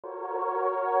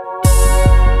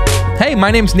Hey,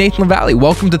 my name's Nathan LaValle.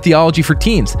 Welcome to Theology for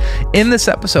Teens. In this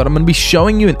episode, I'm going to be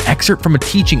showing you an excerpt from a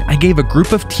teaching I gave a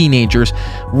group of teenagers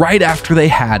right after they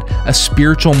had a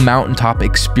spiritual mountaintop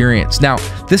experience. Now,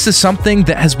 this is something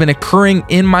that has been occurring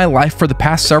in my life for the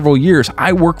past several years.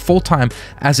 I work full-time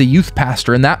as a youth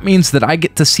pastor, and that means that I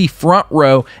get to see front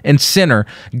row and center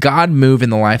God move in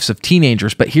the lives of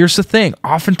teenagers. But here's the thing.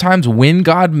 Oftentimes when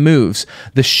God moves,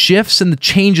 the shifts and the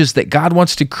changes that God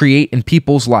wants to create in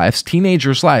people's lives,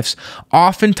 teenagers' lives,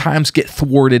 oftentimes get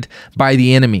thwarted by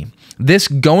the enemy. This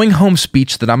going home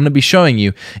speech that I'm going to be showing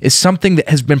you is something that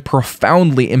has been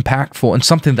profoundly impactful and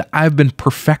something that I've been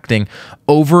perfecting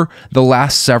over the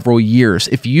last several years.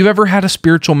 If you've ever had a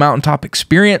spiritual mountaintop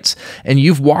experience and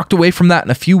you've walked away from that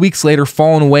and a few weeks later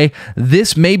fallen away,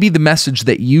 this may be the message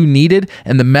that you needed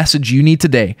and the message you need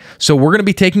today. So we're going to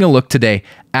be taking a look today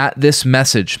at this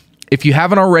message. If you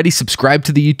haven't already, subscribe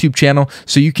to the YouTube channel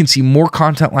so you can see more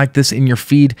content like this in your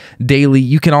feed daily.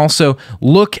 You can also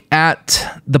look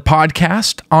at the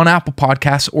podcast on Apple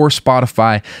Podcasts or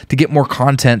Spotify to get more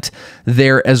content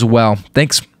there as well.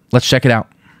 Thanks. Let's check it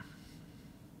out.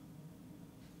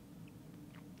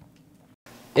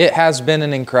 It has been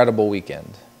an incredible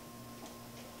weekend.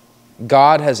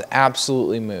 God has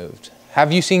absolutely moved.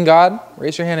 Have you seen God?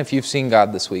 Raise your hand if you've seen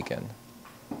God this weekend.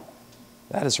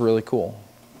 That is really cool.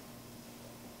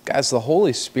 Guys, the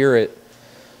Holy Spirit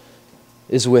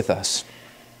is with us.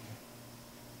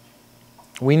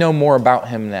 We know more about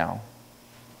Him now,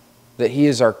 that He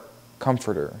is our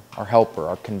comforter, our helper,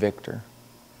 our convictor.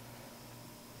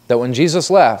 That when Jesus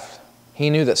left,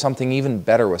 He knew that something even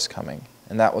better was coming,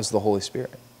 and that was the Holy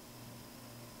Spirit.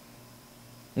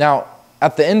 Now,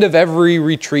 at the end of every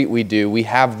retreat we do, we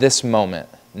have this moment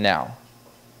now.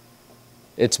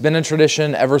 It's been a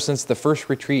tradition ever since the first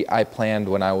retreat I planned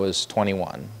when I was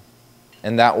 21,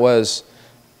 and that was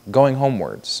going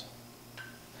homewards.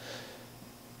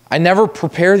 I never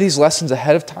prepare these lessons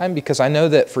ahead of time because I know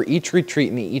that for each retreat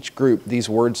and each group, these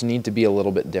words need to be a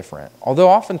little bit different, although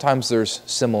oftentimes there's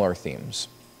similar themes.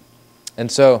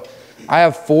 And so I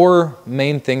have 4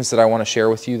 main things that I want to share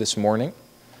with you this morning.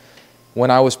 When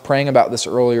I was praying about this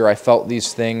earlier, I felt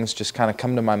these things just kind of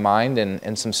come to my mind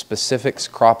and some specifics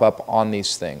crop up on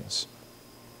these things.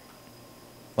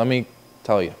 Let me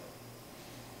tell you.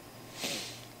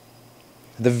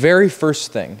 The very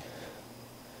first thing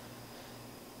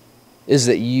is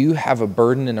that you have a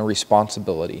burden and a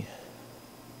responsibility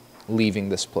leaving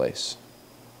this place.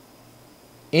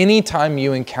 Anytime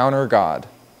you encounter God,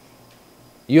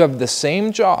 you have the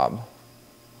same job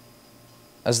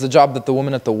as the job that the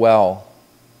woman at the well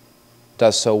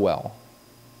does so well.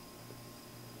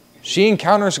 She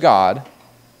encounters God,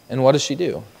 and what does she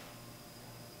do?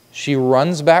 She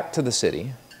runs back to the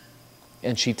city,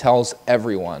 and she tells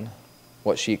everyone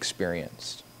what she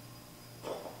experienced.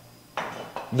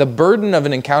 The burden of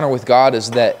an encounter with God is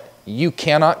that you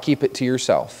cannot keep it to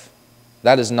yourself.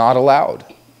 That is not allowed.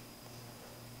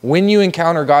 When you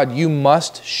encounter God, you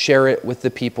must share it with the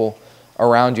people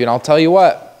around you. And I'll tell you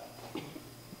what,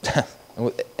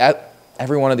 at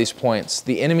every one of these points,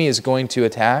 the enemy is going to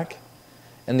attack,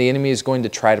 and the enemy is going to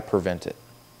try to prevent it.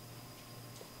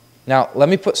 Now, let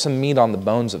me put some meat on the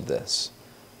bones of this.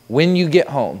 When you get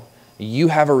home, you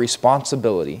have a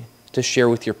responsibility to share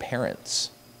with your parents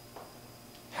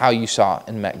how you saw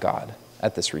and met God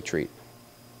at this retreat.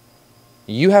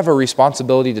 You have a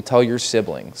responsibility to tell your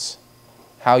siblings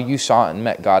how you saw and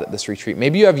met God at this retreat.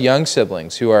 Maybe you have young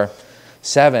siblings who are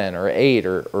 7 or 8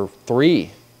 or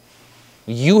 3.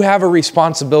 You have a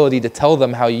responsibility to tell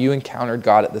them how you encountered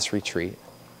God at this retreat.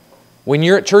 When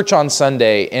you're at church on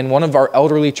Sunday and one of our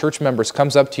elderly church members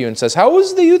comes up to you and says, "How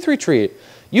was the youth retreat?"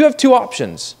 You have 2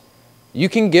 options. You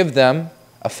can give them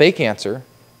a fake answer.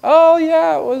 "Oh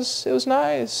yeah, it was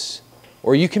nice."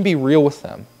 Or you can be real with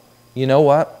them. "You know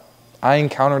what? I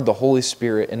encountered the Holy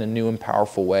Spirit in a new and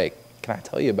powerful way. Can I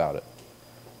tell you about it?"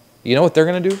 You know what they're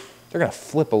going to do? They're going to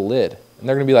flip a lid. And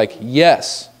they're going to be like,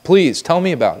 "Yes, please tell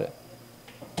me about it."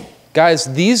 Guys,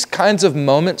 these kinds of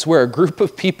moments where a group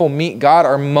of people meet God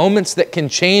are moments that can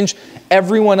change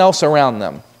everyone else around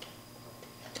them.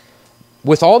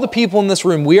 With all the people in this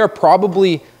room, we are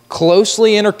probably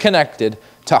closely interconnected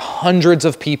to hundreds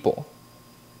of people.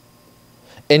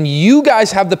 And you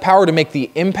guys have the power to make the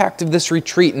impact of this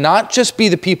retreat not just be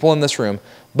the people in this room,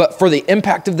 but for the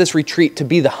impact of this retreat to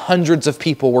be the hundreds of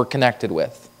people we're connected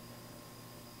with.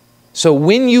 So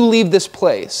when you leave this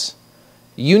place,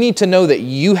 you need to know that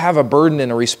you have a burden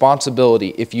and a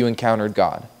responsibility if you encountered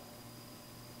God.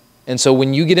 And so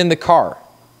when you get in the car,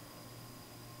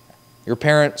 your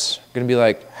parents are going to be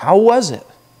like, "How was it?"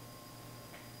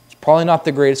 It's probably not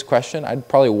the greatest question. I'd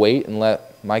probably wait and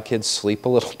let my kids sleep a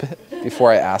little bit.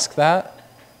 before I ask that.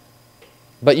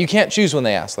 But you can't choose when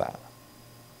they ask that.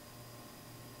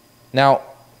 Now,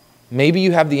 maybe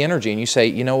you have the energy and you say,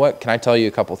 you know what, can I tell you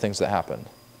a couple things that happened?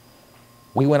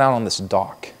 We went out on this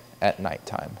dock at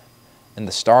nighttime, and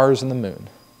the stars and the moon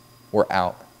were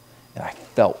out, and I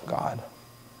felt God.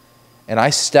 And I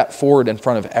stepped forward in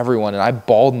front of everyone, and I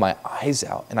bawled my eyes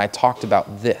out, and I talked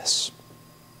about this.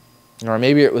 Or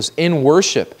maybe it was in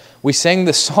worship. We sang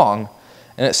this song,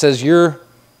 and it says, your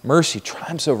mercy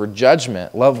triumphs over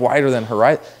judgment, love wider than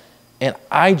horizon. And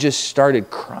I just started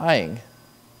crying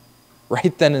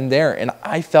right then and there, and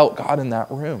I felt God in that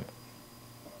room.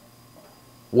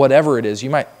 Whatever it is, you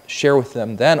might share with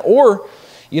them then. Or,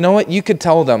 you know what, you could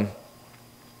tell them,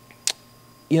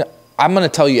 I'm going to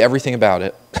tell you everything about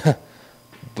it,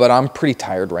 but I'm pretty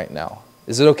tired right now.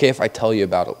 Is it okay if I tell you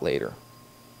about it later?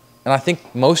 And I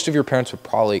think most of your parents would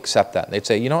probably accept that. They'd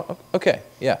say, you know what, okay,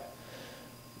 yeah.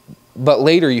 But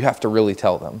later you have to really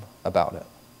tell them about it.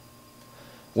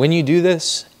 When you do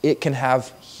this, it can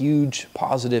have huge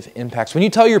positive impacts. When you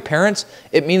tell your parents,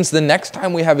 it means the next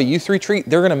time we have a youth retreat,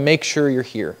 they're going to make sure you're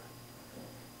here.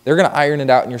 They're going to iron it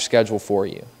out in your schedule for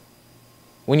you.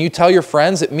 When you tell your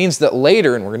friends, it means that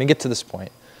later, and we're going to get to this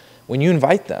point, when you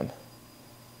invite them,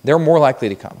 they're more likely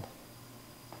to come.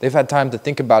 They've had time to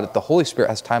think about it. The Holy Spirit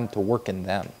has time to work in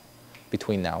them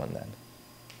between now and then.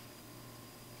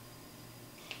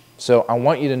 So I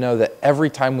want you to know that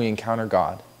every time we encounter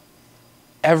God,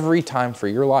 every time for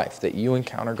your life that you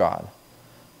encounter God,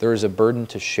 there is a burden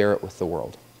to share it with the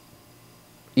world.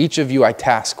 Each of you I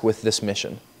task with this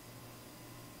mission.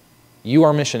 You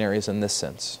are missionaries in this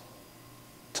sense.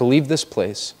 To leave this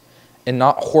place and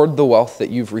not hoard the wealth that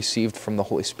you've received from the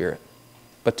Holy Spirit,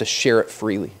 but to share it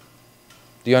freely.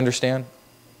 Do you understand?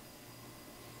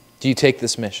 Do you take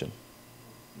this mission?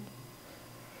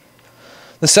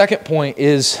 The second point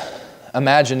is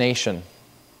imagination.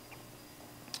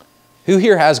 Who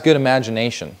here has good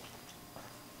imagination?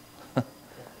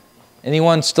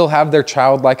 Anyone still have their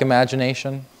childlike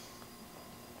imagination?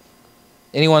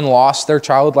 Anyone lost their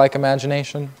childlike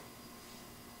imagination?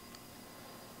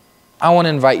 I want to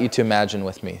invite you to imagine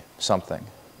with me something.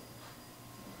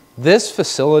 This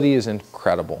facility is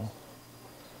incredible.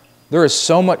 There is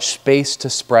so much space to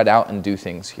spread out and do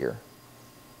things here.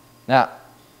 Now,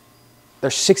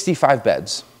 there's 65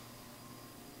 beds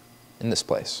in this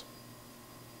place.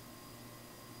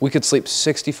 We could sleep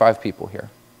 65 people here.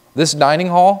 This dining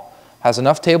hall has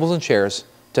enough tables and chairs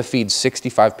to feed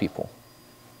 65 people.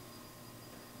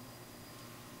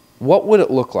 What would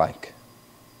it look like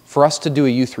for us to do a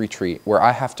youth retreat where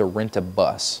I have to rent a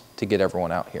bus to get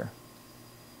everyone out here?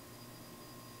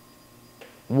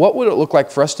 What would it look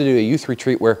like for us to do a youth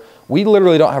retreat where we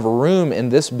literally don't have room in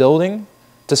this building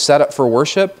to set up for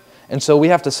worship, and so we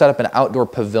have to set up an outdoor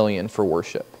pavilion for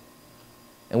worship?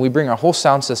 And we bring our whole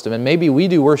sound system, and maybe we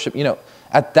do worship,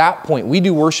 at that point, we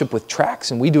do worship with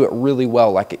tracks, and we do it really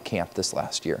well, like at camp this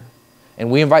last year. And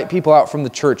we invite people out from the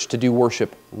church to do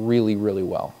worship really, really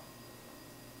well.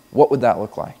 What would that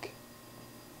look like?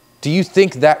 Do you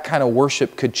think that kind of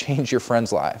worship could change your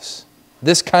friends' lives?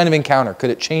 This kind of encounter, could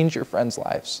it change your friends'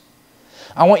 lives?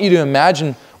 I want you to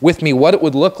imagine with me what it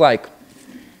would look like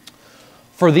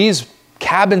for these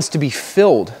cabins to be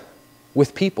filled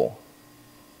with people.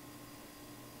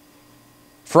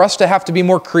 For us to have to be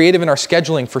more creative in our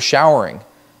scheduling for showering,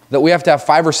 that we have to have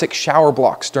 5 or 6 shower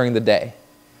blocks during the day,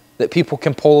 that people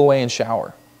can pull away and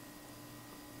shower.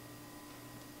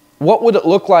 What would it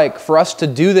look like for us to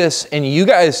do this and you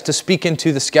guys to speak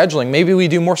into the scheduling? Maybe we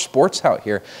do more sports out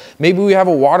here. Maybe we have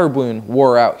a water balloon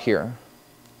war out here.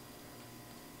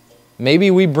 Maybe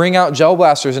we bring out gel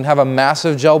blasters and have a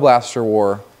massive gel blaster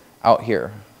war out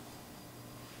here.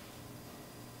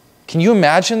 Can you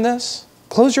imagine this?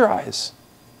 Close your eyes.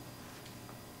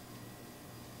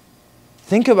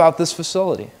 Think about this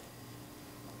facility.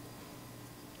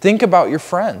 Think about your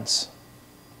friends.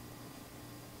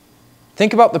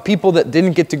 Think about the people that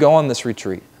didn't get to go on this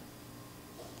retreat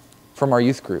from our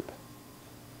youth group.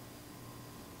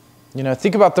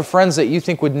 Think about the friends that you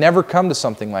think would never come to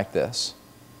something like this.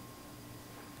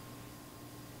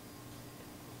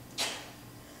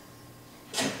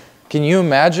 Can you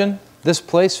imagine this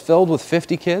place filled with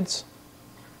 50 kids?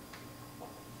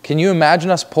 Can you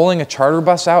imagine us pulling a charter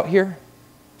bus out here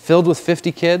filled with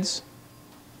 50 kids?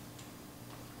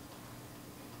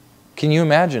 Can you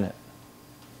imagine it?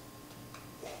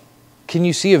 Can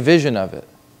you see a vision of it?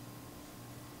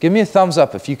 Give me a thumbs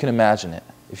up if you can imagine it,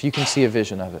 if you can see a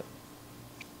vision of it.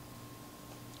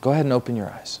 Go ahead and open your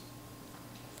eyes.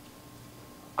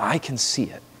 I can see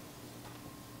it.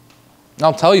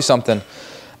 I'll tell you something.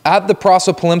 At the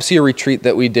Prosopolympsia retreat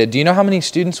that we did, do you know how many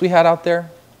students we had out there?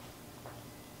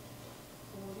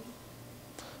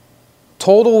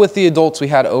 Total with the adults, we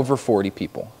had over 40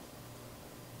 people.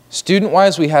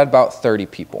 Student-wise, we had about 30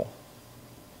 people.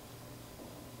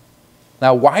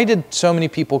 Now, why did so many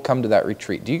people come to that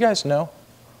retreat? Do you guys know?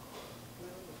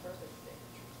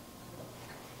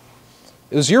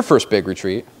 It was your first big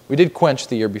retreat. We did Quench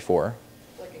the year before.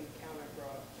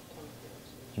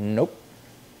 Nope.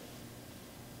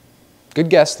 Good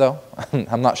guess, though.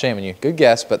 I'm not shaming you. Good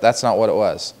guess, but that's not what it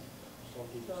was.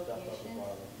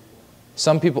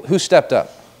 Some people, who stepped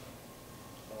up?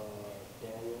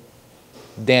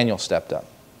 Daniel stepped up.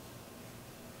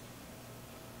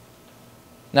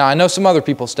 Now, I know some other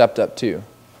people stepped up too.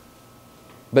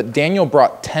 But Daniel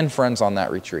brought 10 friends on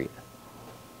that retreat.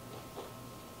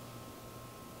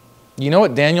 You know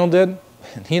what Daniel did?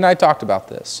 He and I talked about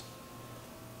this.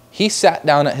 He sat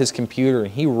down at his computer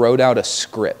and he wrote out a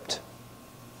script.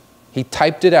 He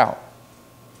typed it out.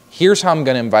 Here's how I'm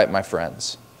going to invite my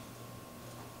friends.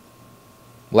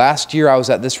 Last year I was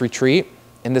at this retreat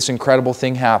and this incredible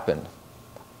thing happened.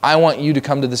 I want you to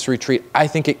come to this retreat. I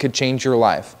think it could change your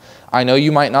life. I know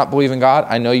you might not believe in God.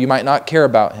 I know you might not care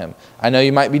about Him. I know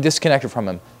you might be disconnected from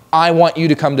Him. I want you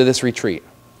to come to this retreat.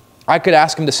 I could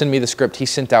ask him to send me the script he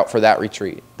sent out for that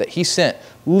retreat, that he sent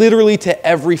literally to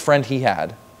every friend he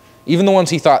had, even the ones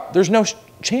he thought, there's no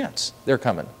chance they're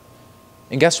coming.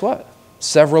 And guess what?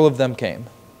 Several of them came.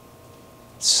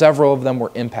 Several of them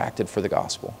were impacted for the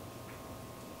gospel.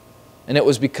 And it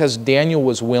was because Daniel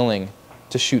was willing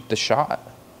to shoot the shot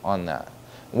on that.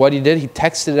 What he did, he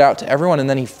texted it out to everyone and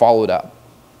then he followed up.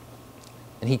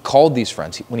 And he called these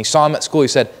friends. When he saw them at school, he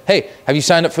said, hey, have you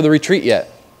signed up for the retreat yet?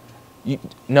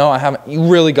 No, I haven't.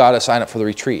 You really got to sign up for the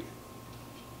retreat.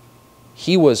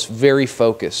 He was very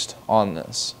focused on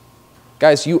this.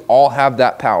 Guys, you all have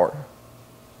that power.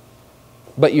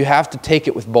 But you have to take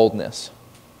it with boldness.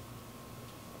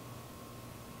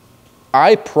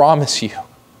 I promise you,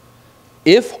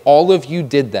 if all of you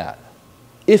did that,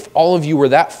 if all of you were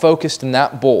that focused and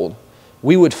that bold,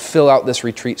 we would fill out this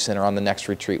retreat center on the next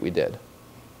retreat we did.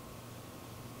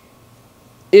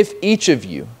 If each of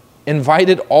you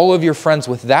invited all of your friends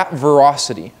with that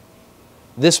veracity,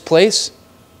 this place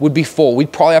would be full.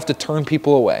 We'd probably have to turn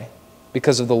people away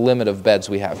because of the limit of beds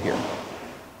we have here.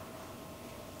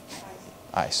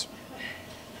 Ice.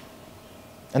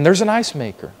 And there's an ice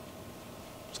maker.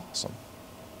 It's awesome.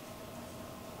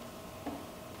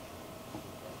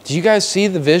 Do you guys see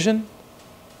the vision?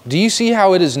 Do you see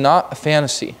how it is not a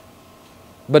fantasy,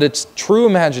 but it's true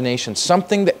imagination,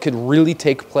 something that could really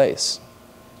take place,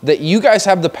 that you guys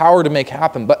have the power to make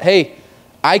happen? But hey,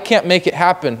 I can't make it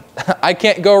happen. I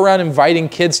can't go around inviting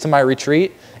kids to my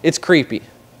retreat. It's creepy.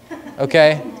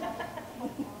 Okay?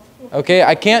 Okay,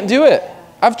 I can't do it.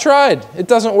 I've tried. It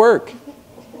doesn't work.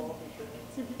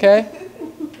 Okay?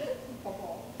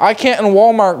 I can't in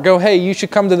Walmart go, hey, you should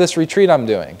come to this retreat I'm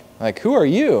doing. Like, who are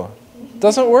you? It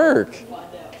doesn't work.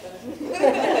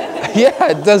 Yeah,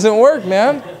 it doesn't work,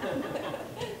 man.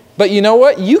 But you know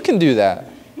what? You can do that.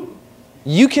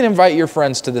 You can invite your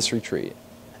friends to this retreat.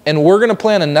 And we're going to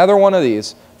plan another one of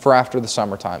these for after the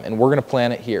summertime. And we're going to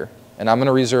plan it here. And I'm going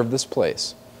to reserve this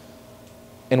place.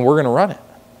 And we're going to run it.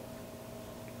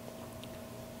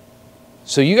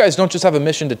 So you guys don't just have a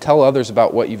mission to tell others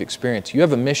about what you've experienced. You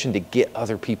have a mission to get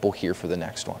other people here for the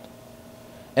next one.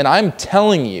 And I'm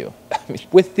telling you,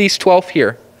 with these 12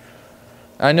 here,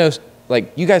 I know,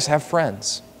 like, you guys have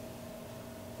friends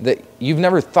that you've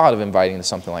never thought of inviting to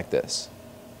something like this.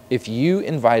 If you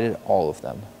invited all of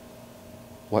them,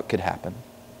 what could happen?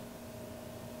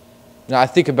 Now, I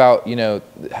think about,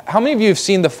 how many of you have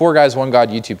seen the 4 Guys, 1 God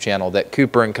YouTube channel that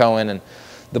Cooper and Cohen and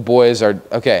the boys are,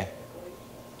 okay.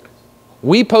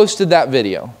 We posted that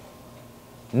video.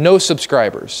 No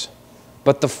subscribers.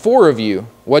 But the 4 of you,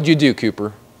 what'd you do,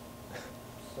 Cooper?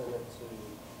 Sent it to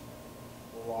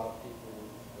a lot of people.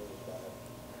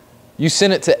 You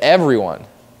sent it to everyone,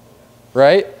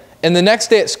 right? And the next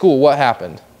day at school, what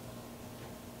happened?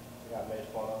 I got made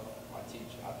fun of. My teacher.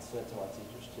 I sent it to my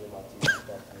teachers too. My teachers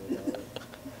talked to me about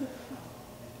it.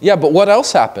 Yeah, but what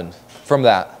else happened from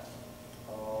that?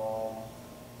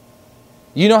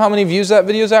 You know how many views that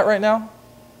video's at right now?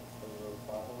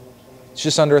 It's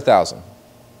just under 1,000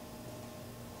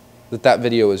 that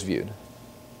video was viewed.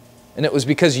 And it was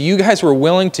because you guys were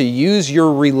willing to use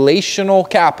your relational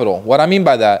capital. What I mean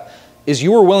by that is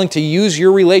you were willing to use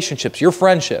your relationships, your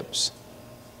friendships,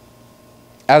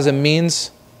 as a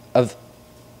means of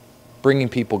bringing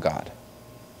people God.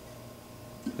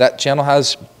 That channel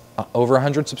has over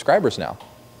 100 subscribers now.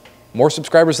 More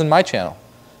subscribers than my channel.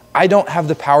 I don't have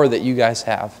the power that you guys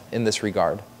have in this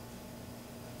regard.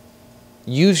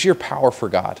 use your power for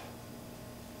God.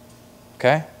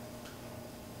 Okay?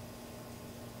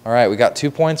 All right, we got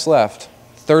 2 points left.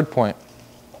 Third point.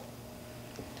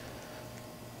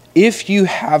 If you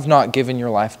have not given your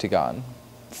life to God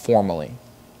formally,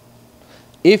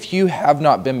 if you have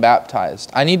not been baptized,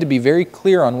 I need to be very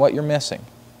clear on what you're missing.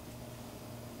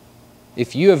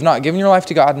 If you have not given your life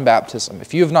to God in baptism,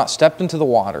 if you have not stepped into the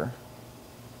water,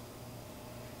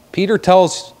 Peter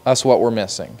tells us what we're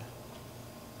missing.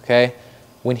 Okay?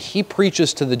 When he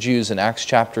preaches to the Jews in Acts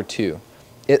chapter 2,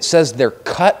 it says they're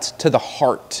cut to the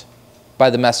heart by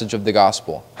the message of the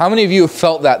gospel. How many of you have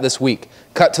felt that this week?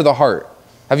 Cut to the heart.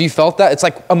 Have you felt that? It's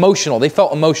like emotional. They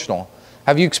felt emotional.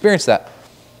 Have you experienced that?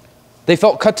 They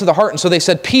felt cut to the heart, and so they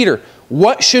said, Peter,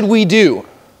 what should we do?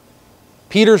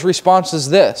 Peter's response is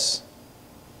this: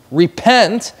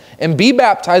 repent and be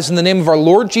baptized in the name of our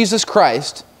Lord Jesus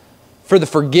Christ for the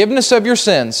forgiveness of your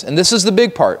sins, and this is the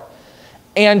big part,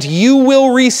 and you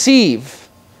will receive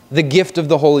the gift of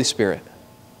the Holy Spirit.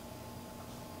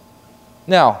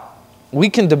 Now, we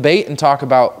can debate and talk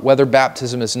about whether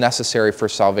baptism is necessary for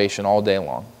salvation all day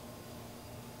long.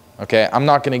 Okay, I'm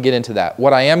not going to get into that.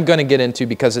 What I am going to get into,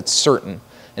 because it's certain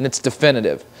and it's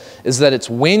definitive, is that it's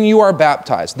when you are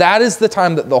baptized. That is the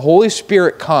time that the Holy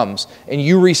Spirit comes and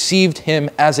you received Him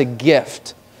as a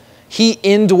gift. He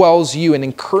indwells you and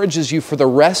encourages you for the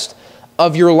rest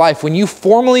of your life. When you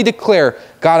formally declare,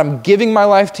 God, I'm giving my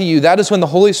life to you, that is when the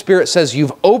Holy Spirit says,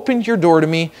 you've opened your door to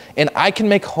me and I can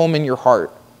make home in your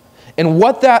heart. And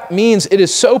what that means, it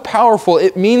is so powerful.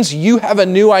 It means you have a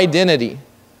new identity.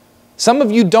 Some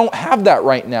of you don't have that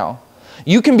right now.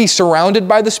 You can be surrounded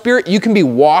by the Spirit. You can be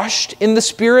washed in the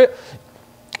Spirit.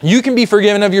 You can be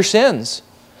forgiven of your sins.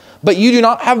 But you do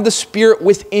not have the Spirit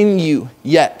within you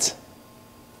yet.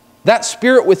 That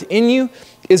Spirit within you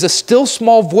is a still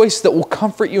small voice that will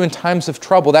comfort you in times of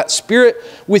trouble. That Spirit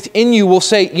within you will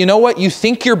say, you know what, you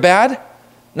think you're bad?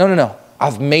 No.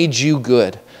 I've made you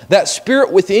good. That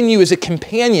Spirit within you is a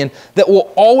companion that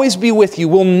will always be with you,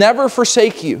 will never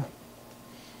forsake you.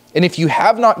 And if you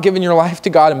have not given your life to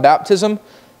God in baptism,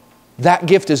 that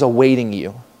gift is awaiting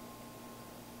you.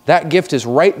 That gift is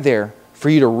right there for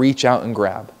you to reach out and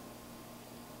grab.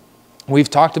 We've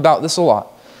talked about this a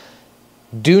lot.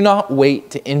 Do not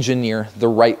wait to engineer the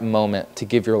right moment to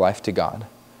give your life to God.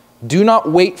 Do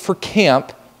not wait for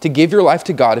camp to give your life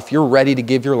to God if you're ready to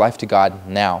give your life to God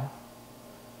now.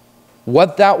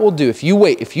 What that will do, if you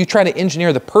wait, if you try to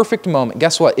engineer the perfect moment,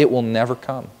 guess what? It will never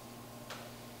come.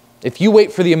 If you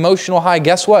wait for the emotional high,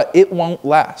 guess what? It won't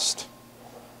last.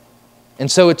 And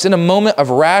so it's in a moment of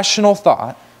rational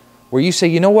thought where you say,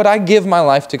 you know what? I give my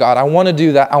life to God. I want to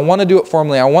do that. I want to do it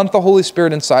formally. I want the Holy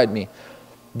Spirit inside me.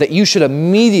 That you should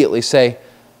immediately say,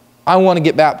 I want to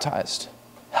get baptized.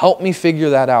 Help me figure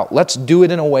that out. Let's do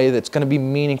it in a way that's going to be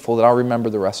meaningful, that I'll remember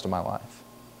the rest of my life.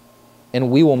 And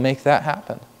we will make that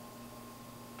happen.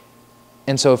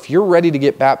 And so if you're ready to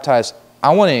get baptized,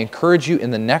 I want to encourage you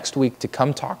in the next week to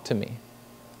come talk to me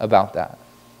about that.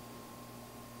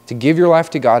 To give your life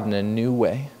to God in a new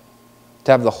way.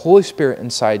 To have the Holy Spirit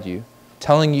inside you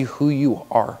telling you who you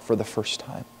are for the first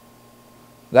time.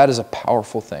 That is a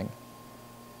powerful thing.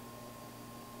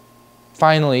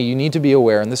 Finally, you need to be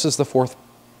aware, and this is the fourth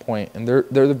point, and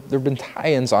there have been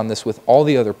tie-ins on this with all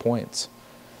the other points,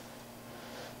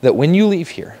 that when you leave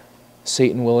here,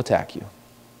 Satan will attack you.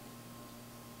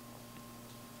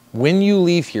 When you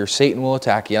leave here, Satan will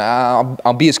attack you. And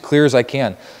I'll be as clear as I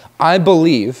can. I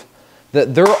believe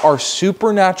that there are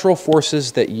supernatural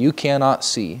forces that you cannot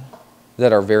see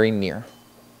that are very near.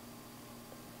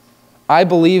 I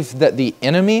believe that the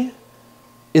enemy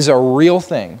is a real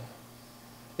thing.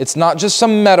 It's not just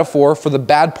some metaphor for the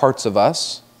bad parts of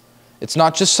us. It's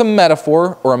not just some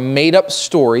metaphor or a made-up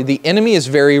story. The enemy is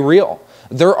very real.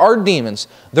 There are demons,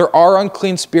 there are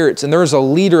unclean spirits, and there is a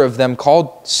leader of them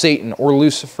called Satan or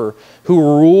Lucifer who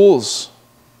rules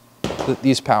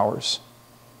these powers.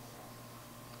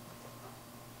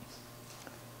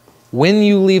 When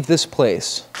you leave this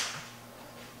place,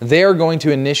 they are going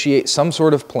to initiate some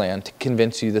sort of plan to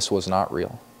convince you this was not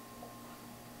real.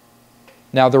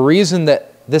 Now, the reason that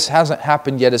this hasn't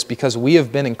happened yet is because we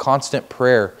have been in constant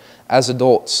prayer as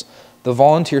adults. The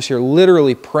volunteers here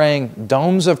literally praying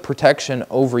domes of protection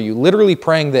over you, literally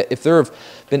praying that if there have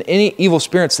been any evil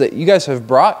spirits that you guys have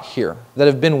brought here, that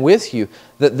have been with you,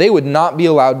 that they would not be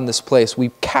allowed in this place. We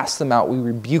cast them out. We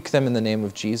rebuke them in the name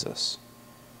of Jesus.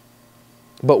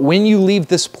 But when you leave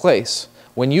this place,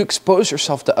 when you expose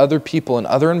yourself to other people and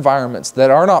other environments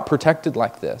that are not protected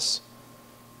like this,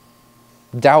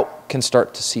 doubt can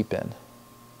start to seep in.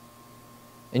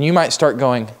 And you might start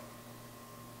going,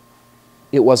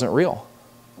 it wasn't real.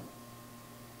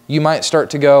 You might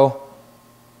start to go,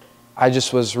 I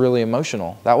just was really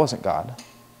emotional. That wasn't God.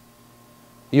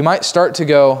 You might start to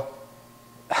go,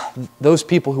 those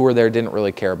people who were there didn't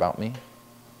really care about me.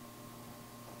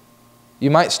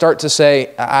 You might start to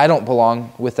say, I don't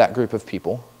belong with that group of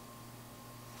people.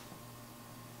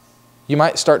 You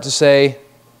might start to say,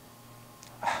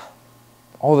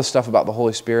 all this stuff about the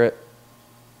Holy Spirit,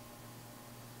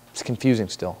 it's confusing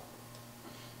still.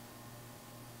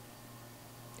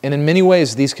 And in many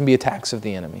ways, these can be attacks of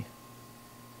the enemy.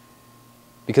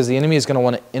 Because the enemy is going to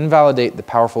want to invalidate the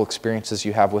powerful experiences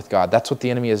you have with God. That's what the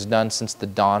enemy has done since the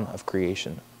dawn of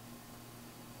creation.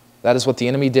 That is what the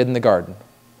enemy did in the garden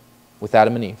with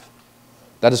Adam and Eve.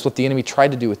 That is what the enemy tried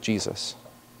to do with Jesus.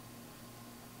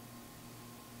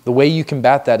 The way you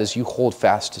combat that is you hold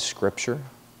fast to Scripture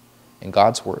and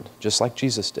God's Word, just like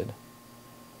Jesus did.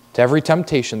 To every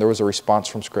temptation, there was a response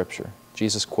from Scripture.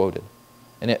 Jesus quoted.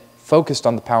 And it focused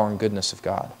on the power and goodness of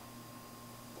God.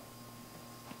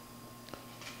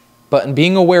 But in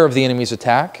being aware of the enemy's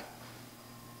attack,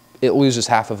 it loses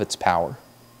half of its power.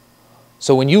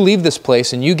 So when you leave this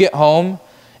place and you get home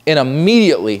and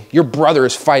immediately your brother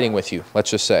is fighting with you,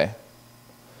 let's just say,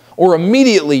 or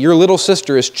immediately your little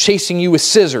sister is chasing you with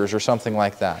scissors or something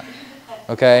like that,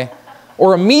 okay?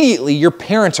 Or immediately your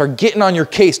parents are getting on your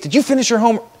case. Did you finish your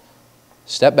homework?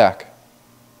 Step back.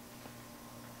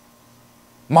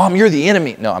 Mom, you're the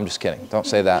enemy. No, I'm just kidding. Don't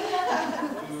say that.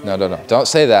 No. Don't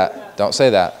say that. Don't say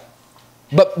that.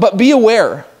 But be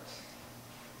aware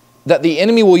that the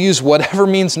enemy will use whatever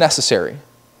means necessary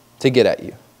to get at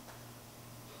you.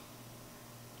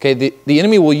 Okay, the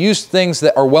enemy will use things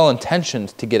that are well-intentioned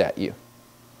to get at you.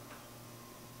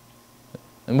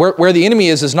 And where the enemy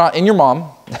is not in your mom.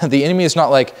 The enemy is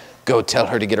not like, go tell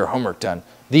her to get her homework done.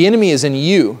 The enemy is in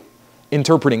you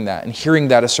interpreting that and hearing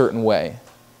that a certain way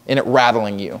and it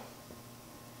rattling you.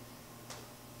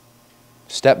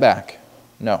 Step back.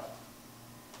 No.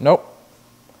 Nope.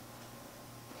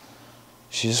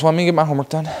 She just wanted me to get my homework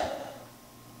done.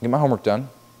 Get my homework done.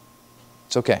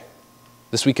 It's okay.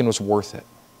 This weekend was worth it.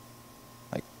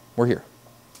 Like, we're here.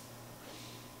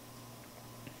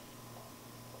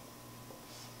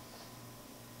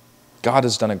 God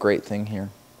has done a great thing here.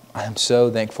 I am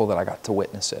so thankful that I got to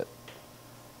witness it.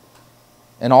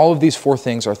 And all of these 4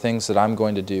 things are things that I'm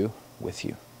going to do with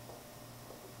you.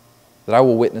 That I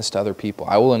will witness to other people.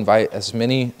 I will invite as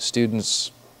many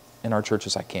students in our church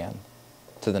as I can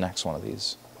to the next one of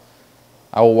these.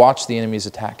 I will watch the enemy's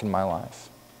attack in my life.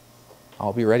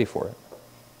 I'll be ready for it.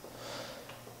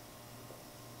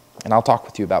 And I'll talk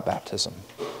with you about baptism.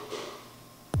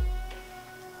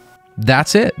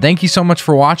 That's it. Thank you so much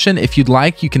for watching. If you'd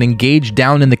like, you can engage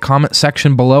down in the comment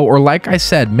section below, or like I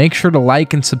said, make sure to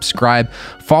like and subscribe,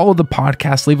 follow the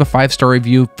podcast, leave a 5-star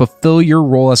review, fulfill your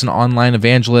role as an online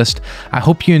evangelist. I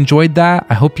hope you enjoyed that.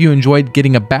 I hope you enjoyed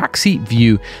getting a backseat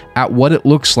view at what it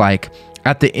looks like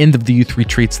at the end of the youth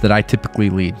retreats that I typically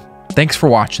lead. Thanks for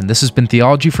watching. This has been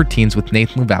Theology for Teens with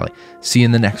Nathan LaValle. See you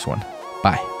in the next one.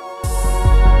 Bye.